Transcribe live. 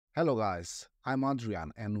Hello guys, I'm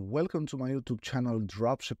Adrian and welcome to my YouTube channel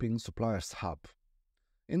Dropshipping Suppliers Hub.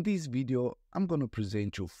 In this video, I'm going to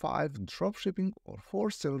present you 5 dropshipping or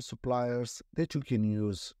wholesale suppliers that you can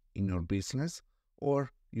use in your business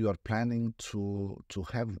or you are planning to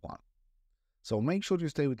have one. So make sure you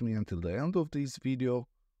stay with me until the end of this video,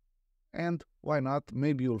 and why not,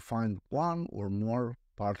 maybe you'll find one or more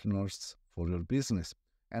partners for your business.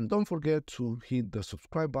 And don't forget to hit the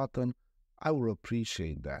subscribe button. I will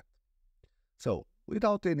appreciate that. So,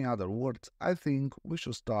 without any other words, I think we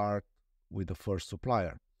should start with the first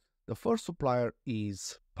supplier. The first supplier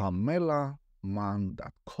is pamelaman.co.uk.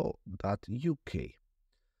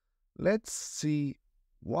 Let's see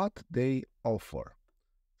what they offer.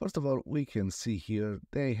 First of all, we can see here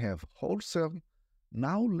they have wholesale.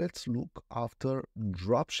 Now let's look after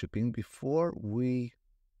dropshipping before we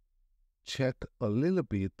check a little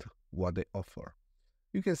bit what they offer.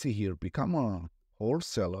 You can see here, become a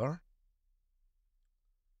wholesaler.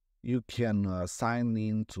 You can sign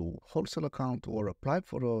in to wholesale account or apply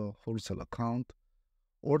for a wholesale account.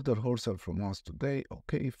 Order wholesale from us today.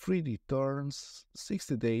 Okay, free returns,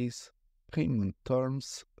 60 days, payment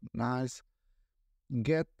terms, nice.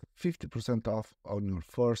 Get 50% off on your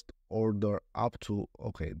first order up to,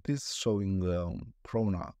 okay, this is showing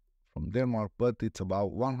krona from Denmark, but it's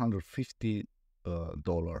about $150.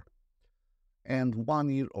 And 1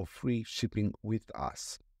 year of free shipping with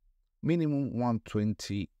us. Minimum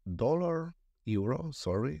 $120 euro,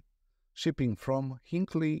 shipping from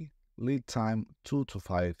Hinkley, lead time 2 to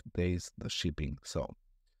 5 days, the shipping. So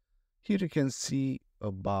here you can see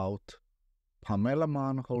about Pamela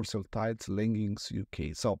Man wholesale tights, leggings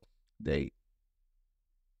UK. So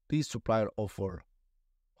this supplier offer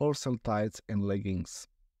wholesale tights and leggings,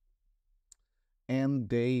 and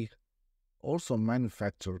they also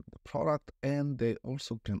manufacture the product, and they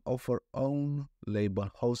also can offer own label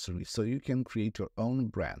hosiery, so you can create your own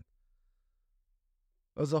brand.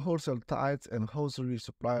 As a wholesale tights and hosiery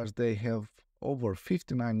suppliers, they have over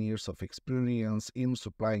 59 years of experience in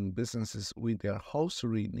supplying businesses with their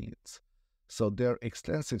hosiery needs. So their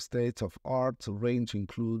extensive state-of-art range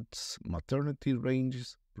includes maternity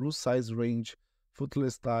ranges, plus size range,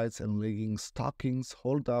 footless tights and leggings, stockings,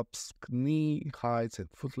 hold-ups, knee heights and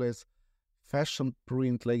footless, fashion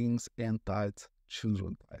print leggings and tights,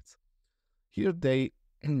 children tights. Here they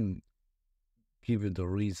give you the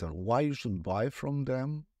reason why you should buy from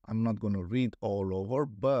them. I'm not going to read all over,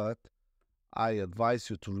 but I advise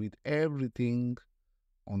you to read everything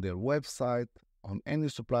on their website, on any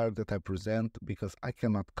supplier that I present, because I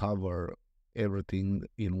cannot cover everything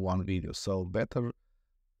in one video. So better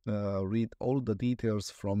read all the details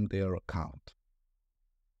from their account.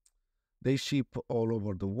 They ship all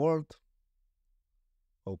over the world.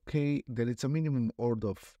 Okay, there is a minimum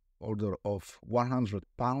order of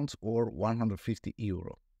 £100 or 150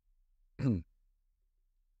 euro.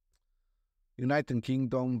 United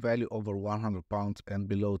Kingdom, value over £100 and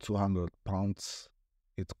below £200,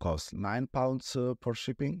 it costs £9 per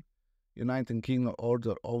shipping. United Kingdom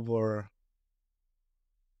order over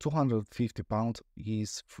 £250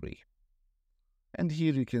 is free. And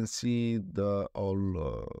here you can see the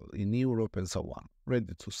all in Europe and so on.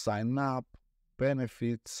 Ready to sign up.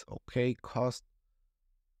 Benefits, okay, cost,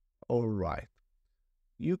 all right.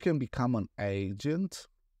 You can become an agent,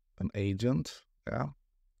 yeah.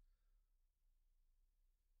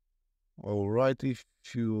 All right, if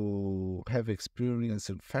you have experience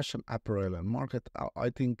in fashion, apparel, and market, I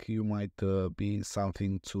think you might be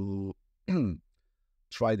something to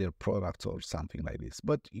try their products or something like this,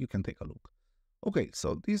 but you can take a look. Okay,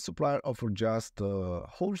 so this supplier offers just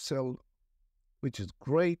wholesale, which is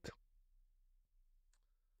great.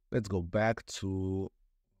 Let's go back to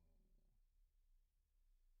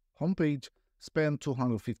homepage. Spend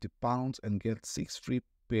 £250 and get 6 free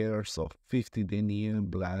pairs of 50 denier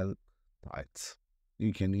black tights.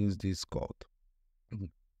 You can use this code.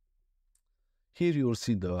 Here you'll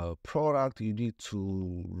see the product. You need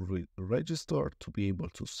to register to be able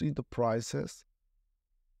to see the prices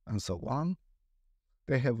and so on.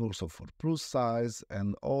 They have also for plus size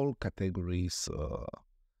and all categories.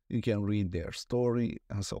 You can read their story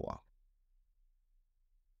and so on.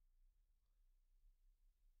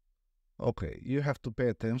 Okay, you have to pay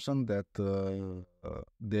attention that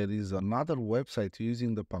there is another website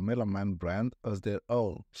using the Pamela Man brand as their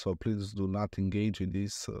own. So please do not engage in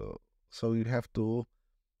this. So you have to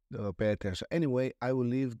pay attention. Anyway, I will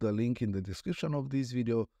leave the link in the description of this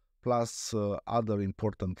video, plus other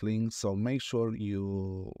important links. So make sure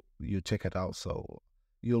you check it out, so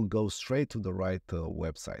you'll go straight to the right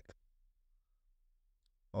website.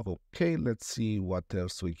 Okay, let's see what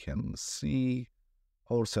else we can see.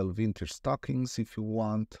 wholesale vintage stockings if you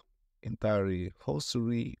want, entire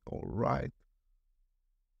hosiery. All right,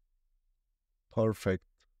 perfect.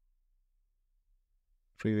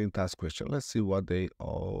 Freelance task question. Let's see what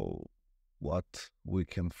we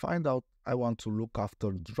can find out. I want to look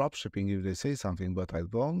after dropshipping if they say something, but I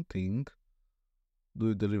don't think. Do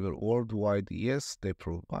you deliver worldwide? Yes, they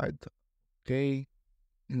provide. Okay.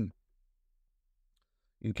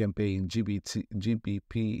 You can pay in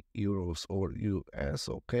GBP, euros, or US.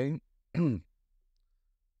 Okay. You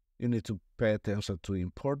need to pay attention to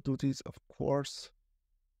import duties, of course.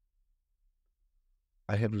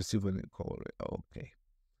 I have received an inquiry. Okay.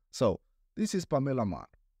 So this is Pamela Mar,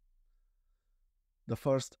 the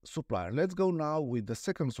first supplier. Let's go now with the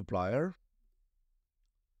second supplier,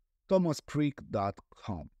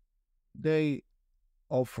 thomascreek.com. They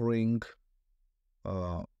offering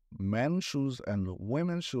men's shoes and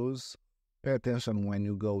women's shoes. Pay attention when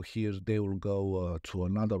you go here. They will go to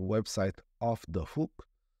another website off the hook.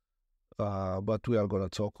 But we are going to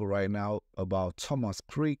talk right now about Thomas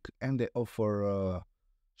Creek, and they offer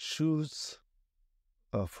shoes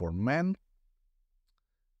for men.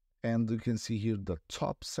 And you can see here the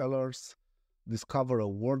top sellers. Discover a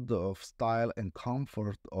world of style and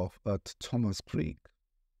comfort at Thomas Creek.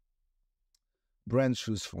 Brand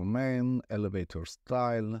shoes for men, elevator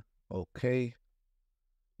style. Okay.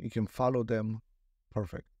 You can follow them.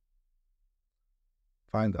 Perfect.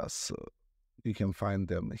 Find us. You can find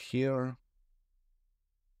them here.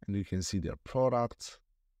 And you can see their products.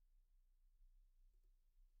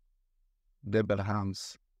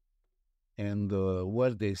 Debenhams. And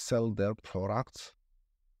where they sell their products.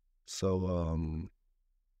 So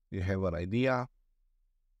you have an idea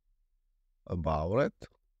about it.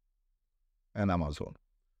 And Amazon.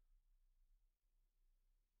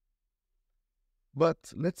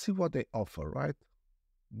 But let's see what they offer, right?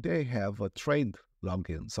 They have a trade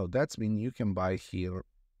login. So that means you can buy here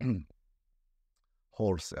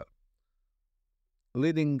wholesale.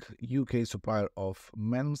 Leading UK supplier of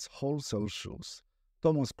men's wholesale shoes.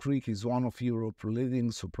 Thomas Creek is one of Europe's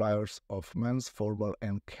leading suppliers of men's formal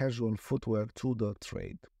and casual footwear to the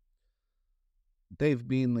trade. They've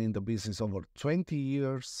been in the business over 20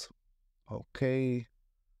 years. Okay.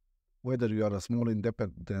 Whether you are a small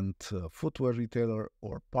independent footwear retailer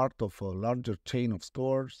or part of a larger chain of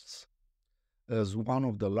stores, as one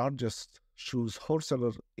of the largest shoes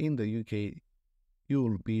wholesalers in the UK, you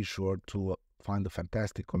will be sure to find a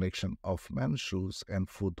fantastic collection of men's shoes and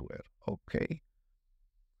footwear. Okay.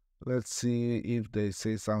 Let's see if they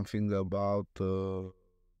say something about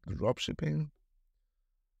dropshipping.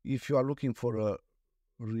 If you are looking for a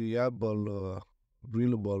reliable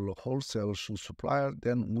wholesale shoe supplier,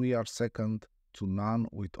 then we are second to none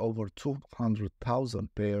with over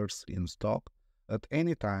 200,000 pairs in stock at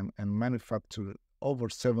any time and manufacture over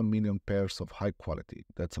 7 million pairs of high quality.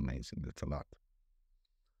 That's amazing. That's a lot.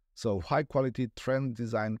 So high quality, trend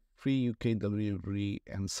design, free UK delivery,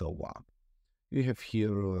 and so on. You have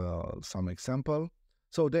here some example.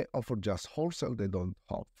 So they offer just wholesale. They don't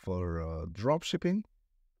offer drop shipping.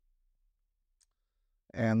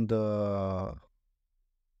 And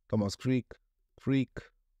Thomas Creek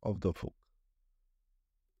of the hook.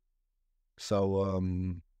 So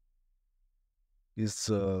it's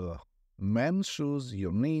men's shoes,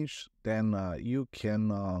 your niche. Then you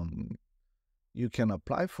can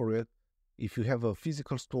apply for it if you have a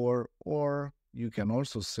physical store, or you can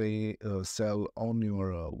also say sell on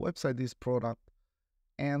your website this product,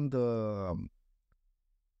 and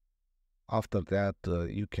after that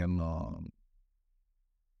you can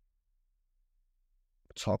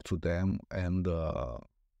talk to them and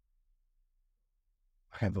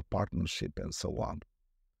have a partnership and so on.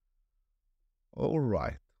 All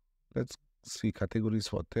right, let's see categories.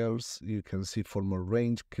 Hotels. You can see formal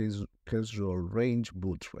range, casual range,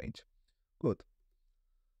 boot range. Good.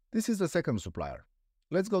 This is the second supplier.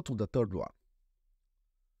 Let's go to the third one.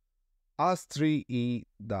 As3e.com.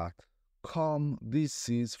 This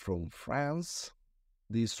is from France.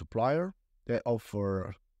 This supplier, they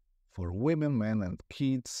offer for women, men, and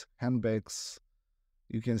kids handbags.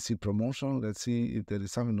 You can see promotion. Let's see if there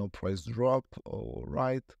is something, no price drop. All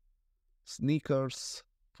right. Sneakers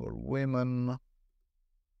for women.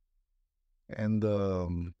 And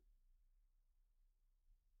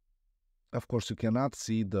of course, you cannot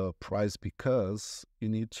see the price because you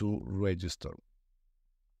need to register.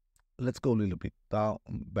 Let's go a little bit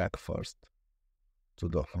back first to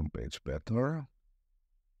the homepage better.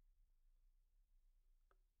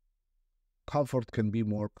 Comfort can be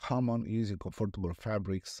more common using comfortable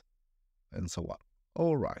fabrics and so on.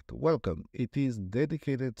 All right, welcome. It is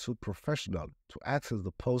dedicated to professional. To access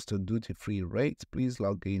the posted duty-free rates, please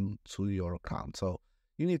log in to your account. So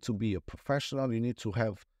you need to be a professional. You need to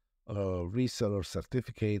have a reseller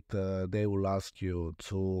certificate. They will ask you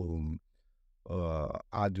to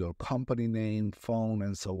add your company name, phone,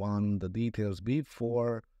 and so on, the details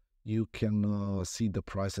before you can see the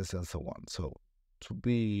prices and so on. So to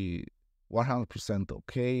be 100%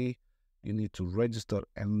 okay, you need to register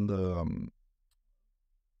and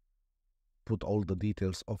put all the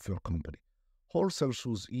details of your company. Wholesale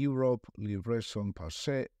shoes Europe, livraison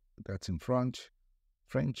Paché, that's in French.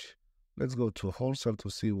 Let's go to wholesale to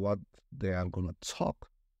see what they are going to talk,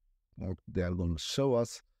 what they are going to show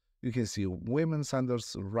us. You can see women's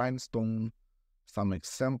sandals, rhinestone, some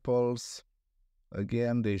examples.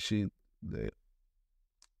 Again, they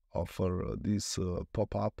offer this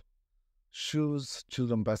pop-up shoes,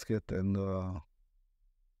 children basket, and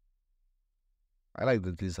I like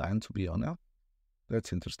the design, to be honest.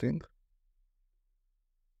 That's interesting.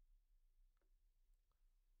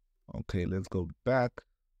 Okay, let's go back.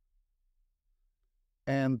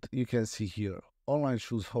 And you can see here, online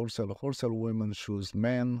shoes, wholesale women's shoes,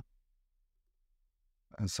 men,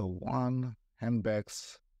 and so on,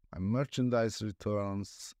 handbags, and merchandise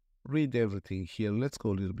returns. Read everything here. Let's go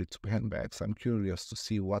a little bit to handbags. I'm curious to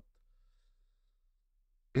see what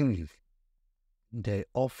they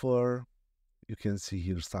offer. You can see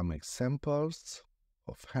here some examples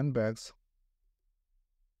of handbags.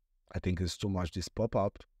 I think it's too much this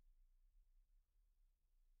pop-up.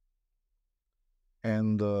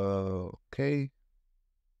 And okay,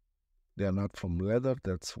 they are not from leather.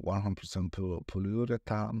 That's 100%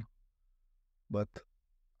 polyurethane. But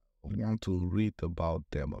I want to read about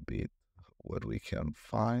them a bit. What we can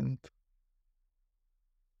find.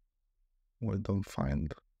 We don't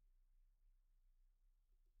find.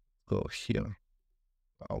 Go here.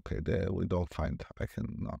 Okay, there we don't find. I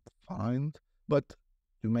cannot find. But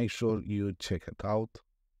you make sure you check it out.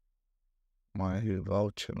 My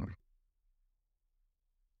voucher.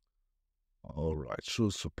 All right,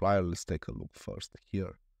 shoe supplier. Let's take a look first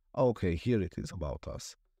here. Okay, here it is about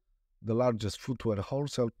us. The largest footwear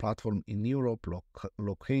wholesale platform in Europe,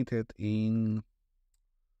 located in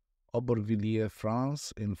Aubervilliers,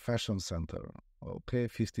 France, in Fashion Center. Okay,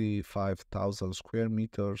 55,000 square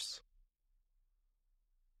meters.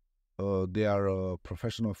 They are a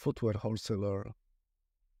professional footwear wholesaler.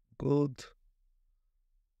 Good.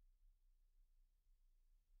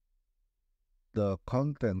 The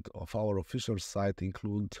content of our official site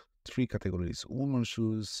include 3 categories: women's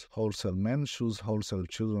shoes, wholesale men's shoes, wholesale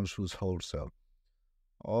children's shoes, wholesale.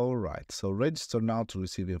 All right, so register now to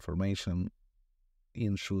receive information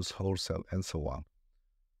in shoes, wholesale, and so on.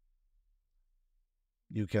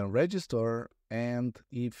 You can register, and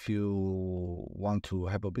if you want to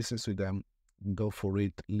have a business with them, go for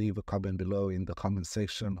it. Leave a comment below in the comment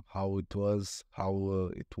section how it was, how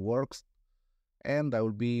it works, and I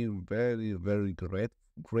will be very, very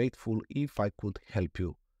grateful if I could help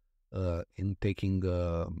you in taking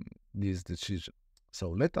this decision. So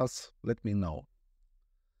let me know.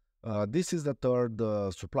 This is the third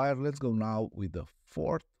supplier. Let's go now with the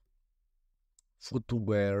fourth,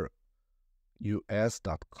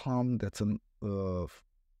 footwearus.com. That's a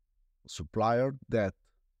supplier that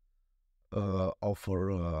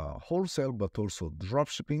offer wholesale but also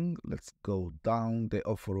dropshipping. Let's go down. They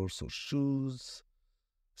offer also shoes.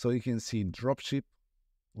 So you can see dropship.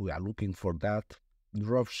 We are looking for that.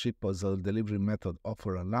 Dropship as a delivery method,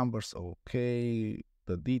 offer numbers. Okay,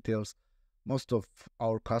 the details. Most of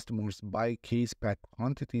our customers buy case pack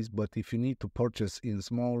quantities, but if you need to purchase in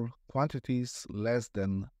small quantities, less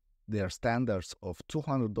than their standards of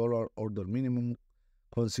 $200 order minimum,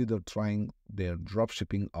 consider trying their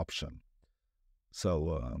dropshipping option.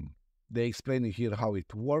 So they explain here how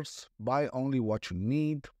it works. Buy only what you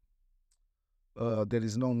need. There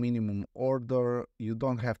is no minimum order. You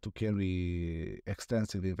don't have to carry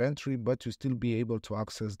extensive inventory, but you still be able to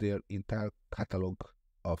access their entire catalog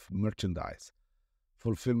of merchandise.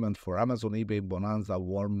 Fulfillment for Amazon, eBay, Bonanza,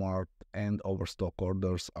 Walmart, and overstock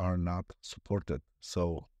orders are not supported.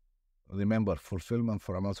 So remember, fulfillment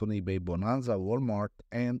for Amazon, eBay, Bonanza, Walmart,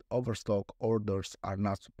 and overstock orders are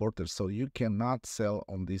not supported. So you cannot sell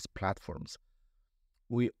on these platforms.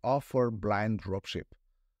 We offer blind dropship.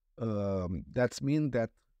 That means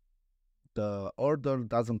that the order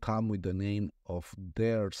doesn't come with the name of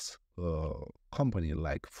their company,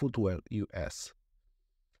 like Footwear US.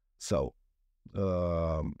 So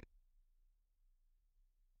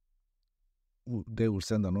they will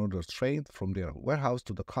send an order straight from their warehouse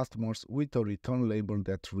to the customers with a return label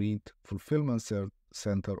that read fulfillment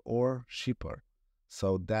center or shipper.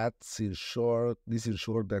 So this ensures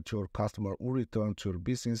that your customer will return to your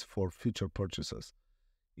business for future purchases.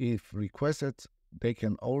 If requested, they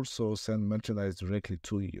can also send merchandise directly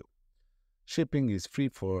to you. Shipping is free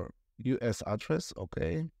for US address,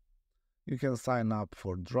 okay? You can sign up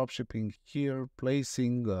for dropshipping here,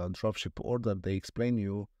 placing a dropship order. They explain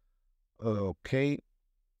you, okay,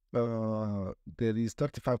 there is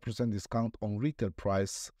 35% discount on retail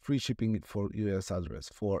price, free shipping for US address.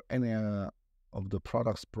 For any of the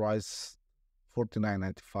products price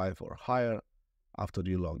 $49.95 or higher after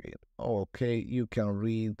you log in. Okay, you can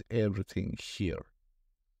read everything here.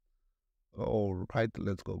 All right,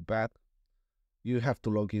 let's go back. You have to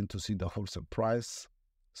log in to see the wholesale price.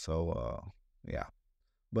 So, yeah.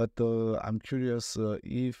 But I'm curious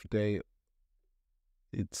if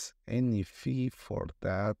it's any fee for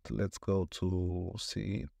that. Let's go to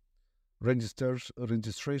see.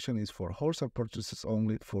 Registration is for wholesale purchases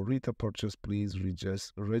only. For retail purchase, please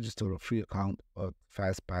register a free account at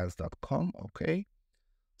fastpass.com. Okay.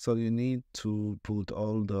 So you need to put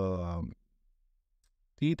all the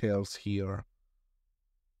details here.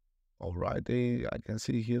 All right. I can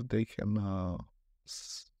see here they can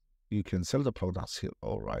you can sell the products here.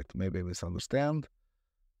 All right. Maybe I misunderstand.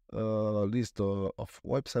 List of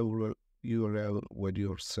website URL where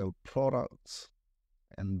you sell products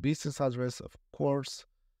and business address, of course.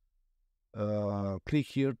 Click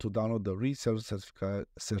here to download the resale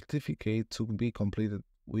certificate to be completed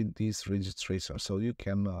with this registration, so you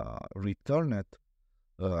can return it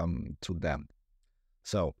to them.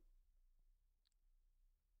 So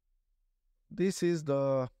this is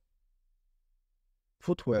the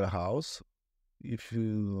footwear house. If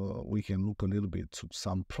we can look a little bit to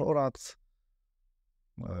some products,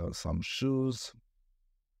 some shoes.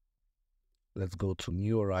 Let's go to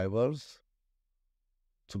new arrivals.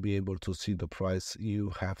 To be able to see the price, you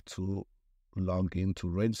have to log in to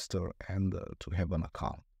register and to have an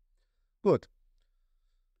account. Good.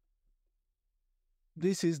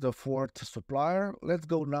 This is the fourth supplier. Let's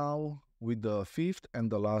go now with the fifth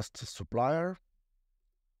and the last supplier.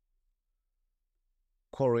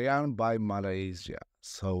 Korean by Malaysia.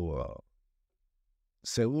 So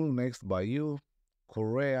Seoul next by you.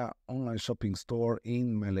 Korea online shopping store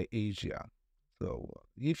in Malaysia. So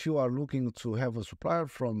if you are looking to have a supplier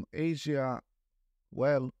from Asia,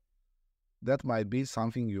 well, that might be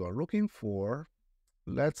something you are looking for.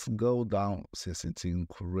 Let's go down, since it's in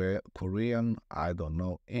Korean, I don't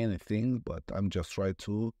know anything, but I'm just trying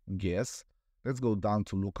to guess. Let's go down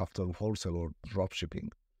to look after wholesale or dropshipping.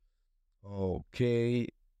 Okay,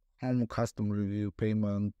 home custom review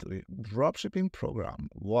payment, dropshipping program.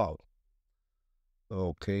 Wow.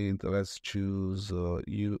 Okay, let's choose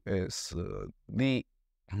US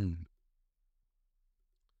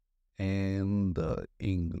and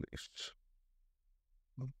English.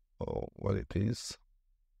 Oh, what it is?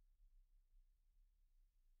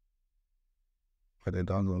 But it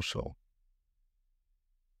doesn't show.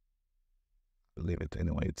 Leave it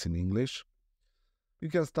anyway, it's in English. You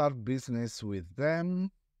can start business with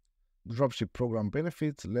them. Dropship program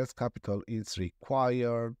benefits, less capital is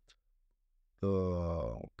required.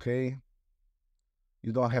 Okay.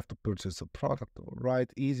 You don't have to purchase a product, right?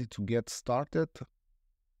 Easy to get started.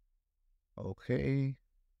 Okay.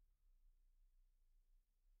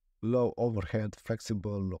 Low overhead,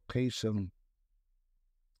 flexible location,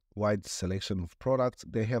 wide selection of products.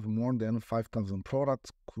 They have more than 5,000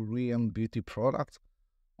 products, Korean beauty products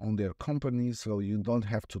on their company, so you don't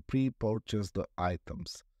have to pre-purchase the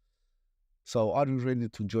items. So are you ready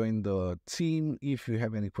to join the team? If you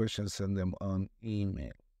have any questions, send them on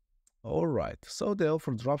email. All right, so they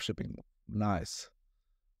offer dropshipping. Nice.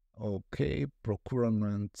 Okay,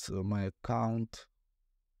 procurement, my account.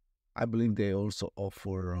 I believe they also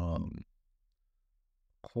offer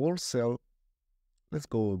wholesale. Let's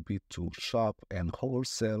go a bit to shop and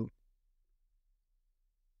wholesale.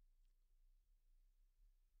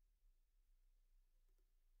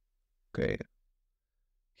 Okay,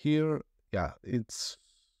 here, yeah, it's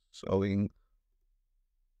showing.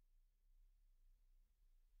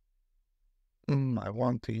 I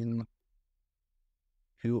want in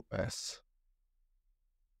US.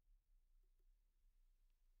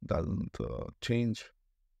 Doesn't change,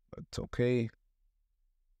 but it's okay.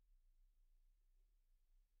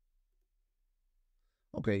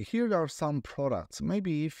 Okay, here are some products.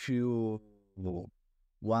 Maybe if you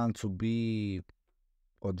want to be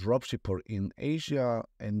a dropshipper in Asia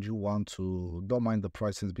and you want to, don't mind the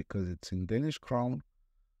prices because it's in Danish crown.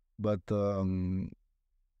 But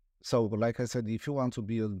so like I said, if you want to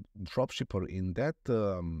be a dropshipper in that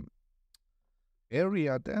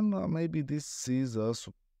area, then maybe this is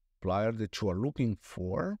supplier that you are looking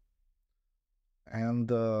for, and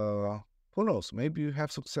who knows, maybe you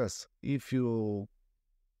have success. If you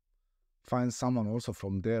find someone also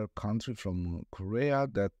from their country, from Korea,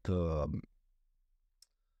 that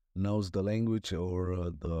knows the language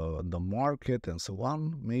or the market and so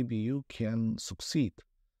on, maybe you can succeed.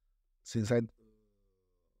 Since I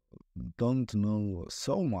don't know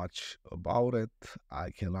so much about it,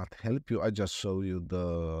 I cannot help you. I just show you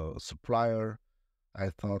the supplier. I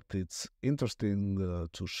thought it's interesting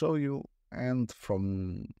to show you, and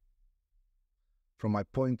from my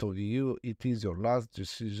point of view, it is your last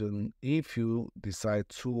decision if you decide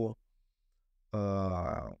to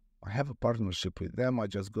have a partnership with them. I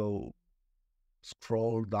just go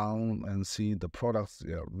scroll down and see the products.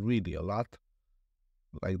 They are really a lot.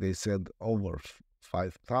 Like they said, over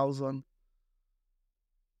 5,000.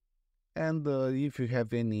 And if you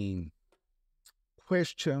have any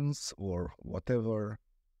questions or whatever,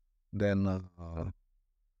 then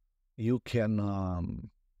you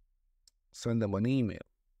can send them an email.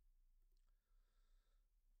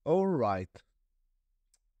 All right.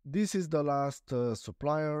 This is the last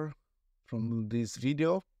supplier from this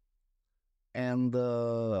video. And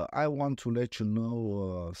I want to let you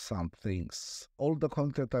know some things. All the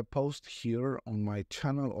content I post here on my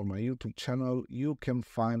channel, or my YouTube channel, you can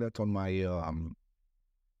find it on my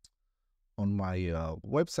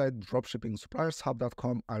website,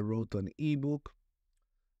 dropshipping-suppliers-hub.com. I wrote an ebook.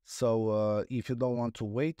 So if you don't want to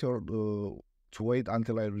wait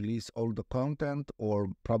until I release all the content, or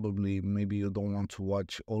probably maybe you don't want to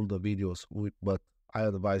watch all the videos, but I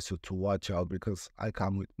advise you to watch out, because I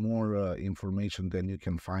come with more information than you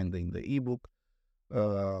can find in the ebook.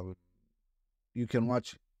 You can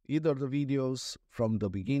watch either the videos from the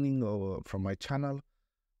beginning or from my channel,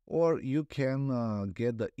 or you can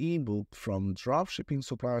get the ebook from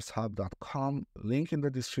dropshipping-suppliers-hub.com. Link in the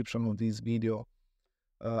description of this video.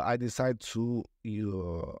 I decide to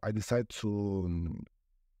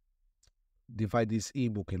divide this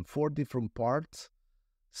ebook in 4 different parts.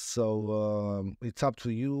 So it's up to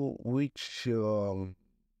you which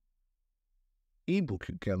ebook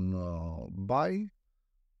you can buy.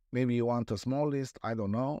 Maybe you want a small list, I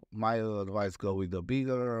don't know. My advice, go with the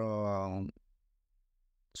bigger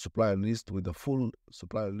supplier list, with the full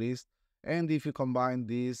supplier list. And if you combine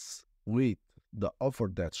this with the offer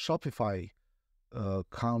that Shopify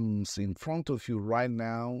comes in front of you right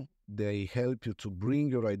now, they help you to bring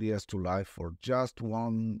your ideas to life for just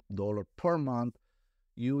 $1 per month.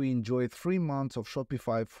 You enjoy 3 months of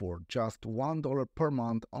Shopify for just $1 per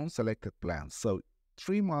month on selected plans. So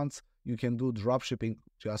 3 months you can do dropshipping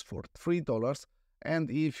just for $3.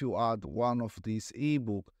 And if you add one of these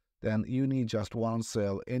ebook, then you need just one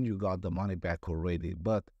sale and you got the money back already.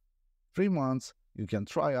 But 3 months you can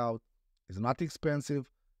try out. It's not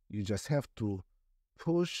expensive. You just have to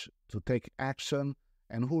push, to take action.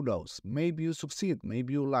 And who knows, maybe you succeed,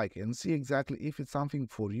 maybe you like, and see exactly if it's something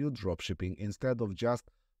for you, dropshipping, instead of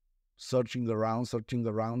just searching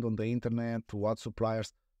around on the internet to what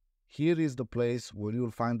suppliers. Here is the place where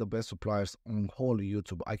you'll find the best suppliers on whole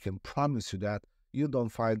YouTube. I can promise you that. You don't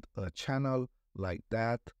find a channel like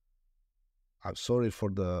that. I'm sorry for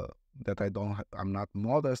that I'm not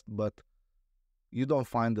modest, but you don't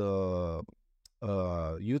find a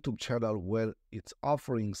YouTube channel where it's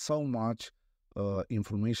offering so much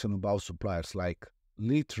information about suppliers. Like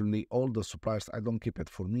literally all the suppliers, I don't keep it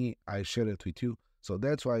for me, I share it with you. So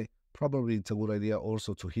that's why probably it's a good idea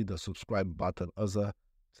also to hit the subscribe button as a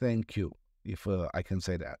thank you, if I can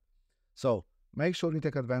say that. So make sure you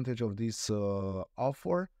take advantage of this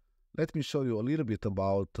offer. Let me show you a little bit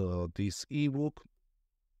about this ebook.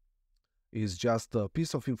 It's just a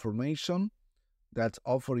piece of information that's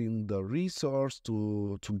offering the resource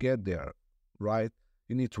to get there, right?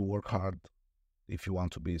 You need to work hard if you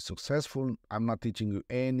want to be successful. I'm not teaching you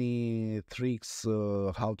any tricks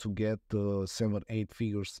how to get 7-8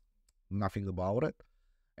 figures, nothing about it.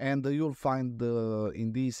 And you'll find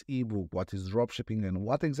in this ebook what is dropshipping and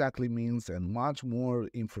what exactly means, and much more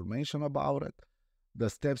information about it. The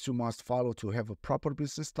steps you must follow to have a proper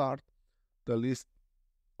business start, the list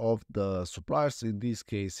of the suppliers, in this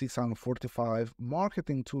case 645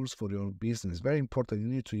 marketing tools for your business. Very important, you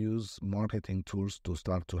need to use marketing tools to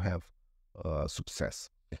start to have success.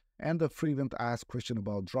 And a frequent asked question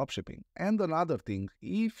about dropshipping. And another thing,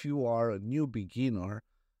 if you are a new beginner,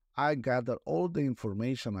 I gather all the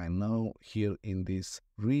information I know here in these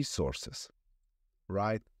resources,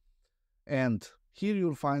 right? And here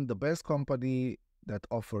you'll find the best company that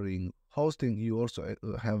offering hosting. You also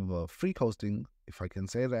have free hosting, if I can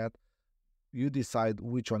say that. You decide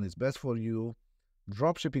which one is best for you.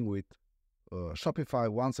 Dropshipping with Shopify,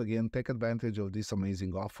 once again, take advantage of this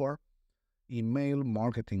amazing offer. Email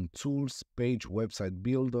marketing tools, page website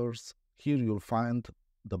builders. Here you'll find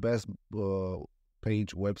the best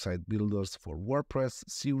page website builders for WordPress,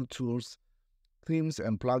 SEO tools, themes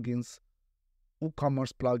and plugins,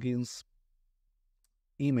 WooCommerce plugins,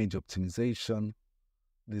 image optimization,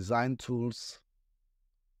 design tools,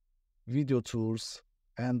 video tools,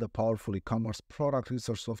 and the powerful e-commerce product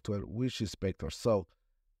research software, Wish Inspector. So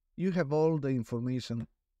you have all the information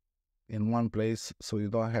in one place, so you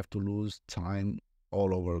don't have to lose time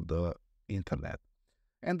all over the internet.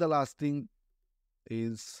 And the last thing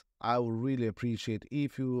is, I would really appreciate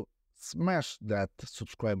if you smash that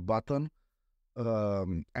subscribe button.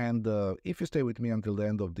 And if you stay with me until the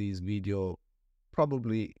end of this video,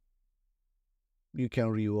 probably you can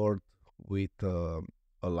reward with a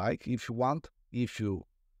like if you want, if you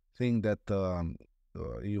think that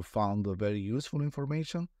you found very useful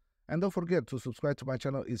information. And don't forget to subscribe to my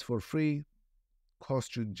channel. It's for free,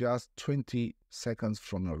 cost you just 20 seconds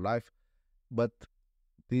from your life, but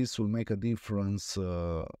this will make a difference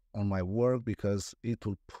on my work, because it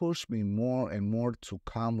will push me more and more to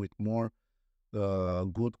come with more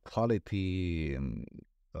good quality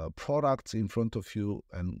products in front of you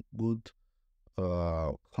and good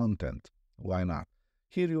content. Why not?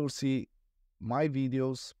 Here you'll see my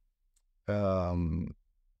videos from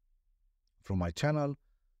my channel.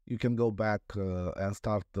 You can go back and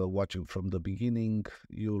start watching from the beginning.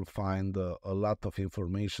 You'll find a lot of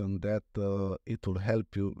information that it will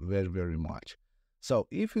help you very, very much. So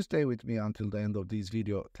if you stay with me until the end of this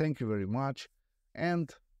video, thank you very much,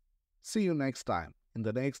 and see you next time in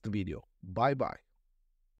the next video. Bye-bye.